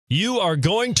You are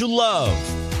going to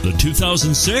love the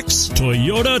 2006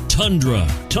 Toyota Tundra.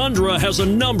 Tundra has a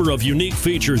number of unique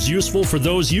features useful for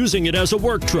those using it as a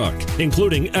work truck,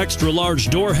 including extra-large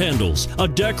door handles, a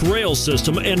deck rail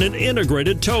system, and an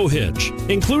integrated tow hitch.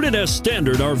 Included as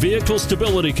standard are vehicle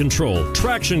stability control,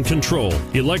 traction control,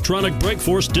 electronic brake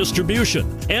force distribution,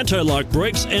 anti-lock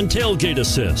brakes, and tailgate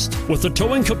assist. With a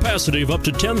towing capacity of up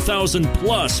to 10,000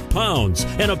 plus pounds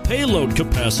and a payload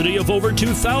capacity of over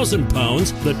 2,000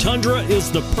 pounds, the Tundra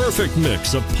is the perfect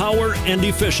mix of power and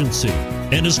efficiency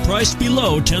and is priced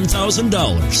below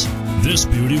 $10,000. This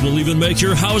beauty will even make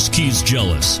your house keys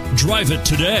jealous. Drive it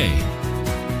today.